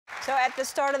So at the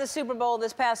start of the Super Bowl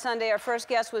this past Sunday, our first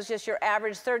guest was just your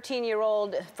average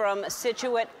 13-year-old from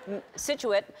Scituate,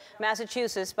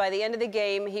 Massachusetts. By the end of the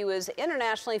game, he was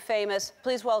internationally famous.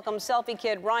 Please welcome Selfie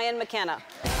kid Ryan McKenna.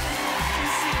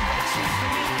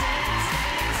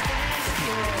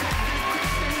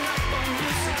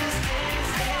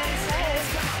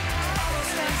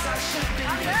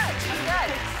 I'm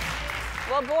good.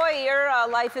 Well, boy, your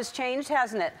life has changed,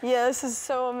 hasn't it? Yeah, this is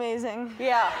so amazing.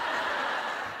 Yeah.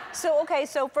 So, okay,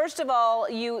 so first of all,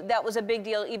 that was a big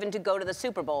deal even to go to the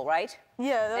Super Bowl, right?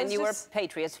 Yeah, that was And you were a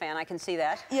Patriots fan, I can see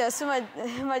that. Yeah, so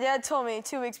my dad told me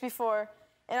 2 weeks before,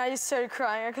 and I just started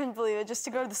crying. I couldn't believe it. Just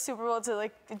to go to the Super Bowl, to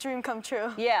like a dream come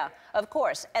true. Yeah, of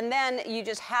course. And then you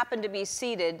just happened to be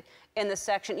seated in the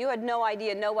section. You had no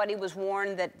idea, nobody was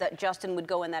warned that Justin would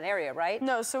go in that area, right?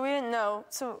 No, so we didn't know.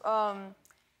 So,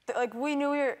 like, we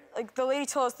knew we were, like, the lady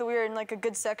told us that we were in, like, a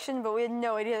good section, but we had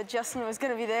no idea that Justin was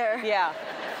gonna be there. Yeah.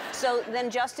 So then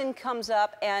Justin comes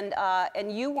up, and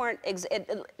you weren't,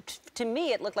 to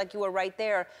me, it looked like you were right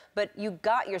there, but you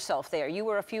got yourself there. You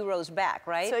were a few rows back,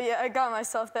 right? So, yeah, I got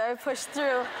myself there. I pushed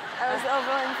through. I was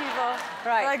elbowing people.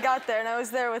 Right. But I got there, and I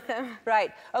was there with him.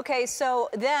 Right. Okay, so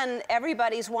then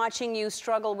everybody's watching you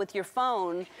struggle with your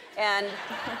phone, and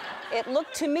it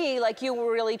looked to me like you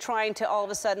were really trying to all of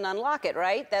a sudden unlock it,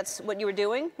 right? That's what you were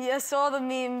doing? Yeah, so all the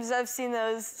memes, I've seen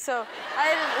those. So I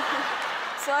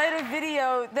had a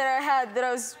video that I had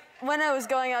that when I was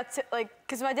going out to, like,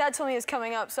 because my dad told me he was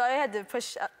coming up, so I had to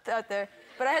push out there.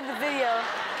 But I had the video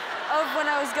of when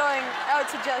I was going out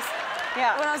to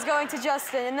when I was going to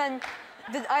Justin, and then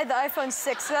I had the iPhone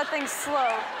 6, so that thing's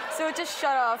slow. So it just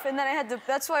shut off, and then I had to,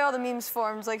 that's why all the memes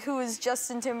formed, like, who is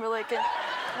Justin Timberlake, and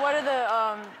what are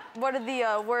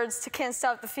the words to Can't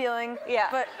Stop the Feeling. Yeah.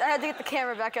 But I had to get the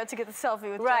camera back out to get the selfie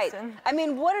with Justin. I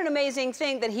mean, what an amazing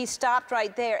thing that he stopped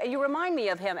right there. And you remind me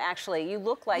of him, actually. You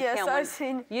look like him. Yeah, so I've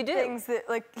seen things that,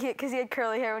 like, because he had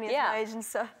curly hair when he was my age and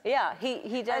stuff. Yeah,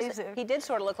 he did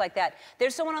sort of look like that.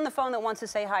 There's someone on the phone that wants to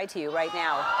say hi to you right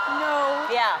now. No.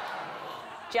 Yeah.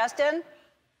 Justin?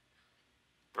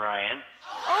 Ryan.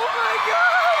 Oh, my God!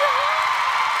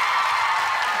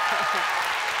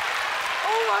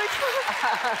 Oh, my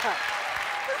God.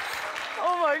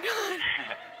 Oh, my God.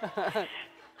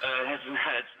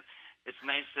 It's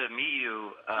nice to meet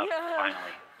you,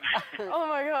 finally. Oh,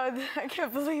 my God. I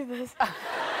can't believe this. How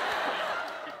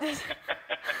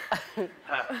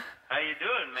you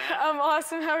doing, man? I'm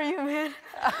awesome. How are you, man?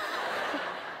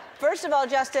 First of all,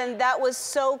 Justin, that was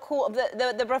so cool.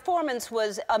 The performance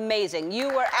was amazing. You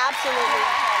were absolutely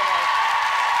incredible.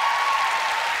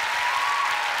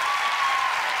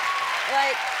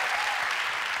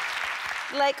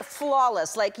 Like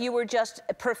flawless, like you were just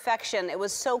perfection. It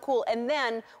was so cool. And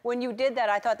then when you did that,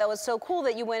 I thought that was so cool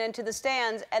that you went into the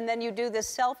stands and then you do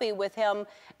this selfie with him,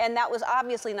 and that was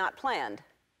obviously not planned.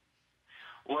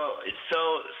 Well,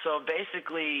 so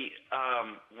basically,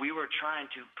 we were trying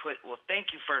to well,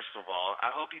 thank you, first of all.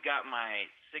 I hope you got my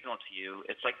signal to you.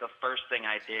 It's like the first thing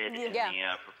I did in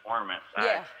the performance.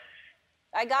 Yeah,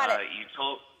 I got it. You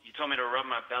told me to rub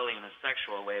my belly in a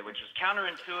sexual way, which is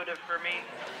counterintuitive for me.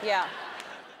 Yeah.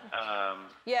 I'm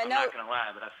not gonna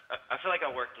lie, but I feel like I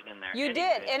worked it in there. You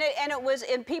did,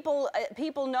 and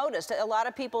people noticed. A lot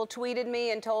of people tweeted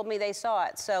me and told me they saw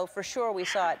it. So for sure we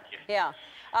saw it. Yeah.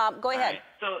 Go ahead.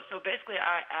 Right. So basically,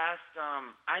 I asked.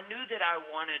 I knew that I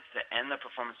wanted to end the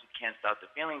performance with "Can't Stop the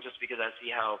Feeling" just because I see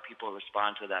how people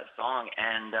respond to that song,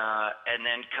 and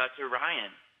then cut to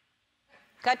Ryan.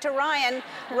 Cut to Ryan.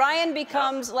 Ryan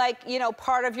becomes like, you know,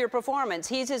 part of your performance.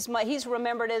 He's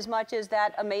remembered as much as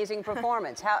that amazing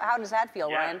performance. How does that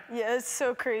feel, Ryan? Yeah, it's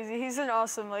so crazy. He's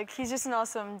he's just an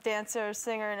awesome dancer,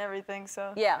 singer, and everything.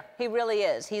 So. Yeah, he really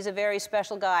is. He's a very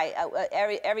special guy.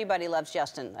 Everybody loves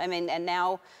Justin. I mean, and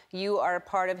now you are a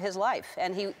part of his life.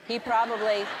 And he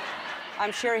probably,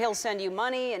 I'm sure he'll send you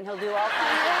money and he'll do all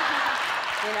kinds of,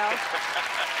 you know,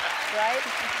 right?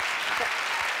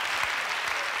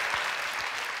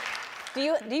 Do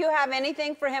you have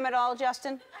anything for him at all,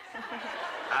 Justin?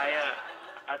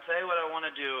 I'll tell you what I want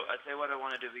to do. I'll tell you what I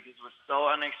want to do because it was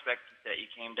so unexpected that you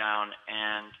came down,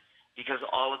 and because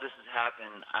all of this has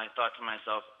happened, I thought to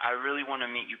myself, I really want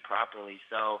to meet you properly.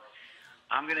 So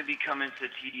I'm going to be coming to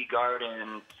TD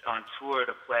Garden on tour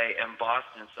to play in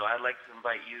Boston. So I'd like to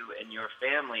invite you and your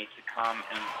family to come,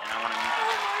 and I want to meet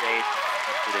you on stage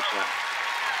for the show.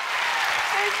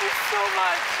 Thank you so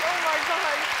much. Oh my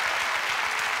God.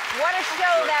 What a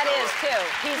show that is, too.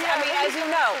 I mean, as you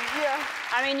know, Yeah.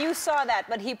 I mean, you saw that,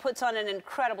 but he puts on an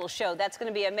incredible show. That's going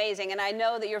to be amazing. And I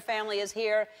know that your family is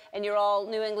here, and you're all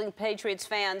New England Patriots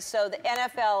fans. So the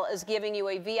NFL is giving you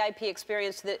a VIP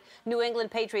experience to the New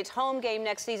England Patriots home game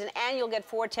next season, and you'll get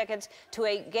 4 tickets to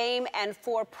a game and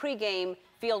 4 pregame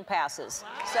field passes.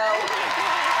 So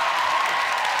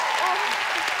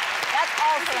that's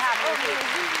also happening to you.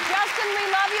 Justin, we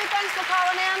love you. Thanks for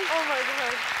calling in. Oh my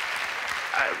God.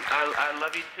 I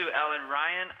love you too, Ellen.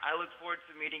 Ryan, I look forward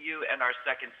to meeting you and our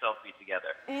second selfie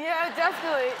together. Yeah,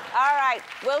 definitely. All right.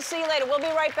 We'll see you later. We'll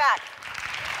be right back.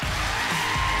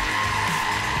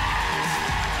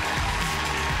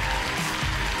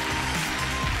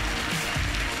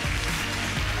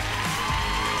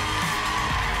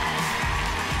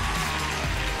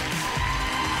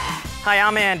 Hi,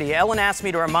 I'm Andy. Ellen asked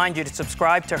me to remind you to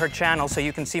subscribe to her channel so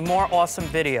you can see more awesome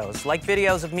videos, like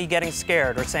videos of me getting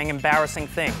scared or saying embarrassing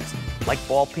things, like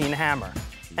ball peen hammer,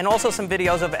 and also some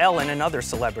videos of Ellen and other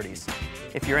celebrities,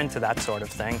 if you're into that sort of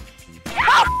thing.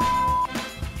 Oh!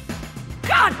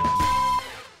 God!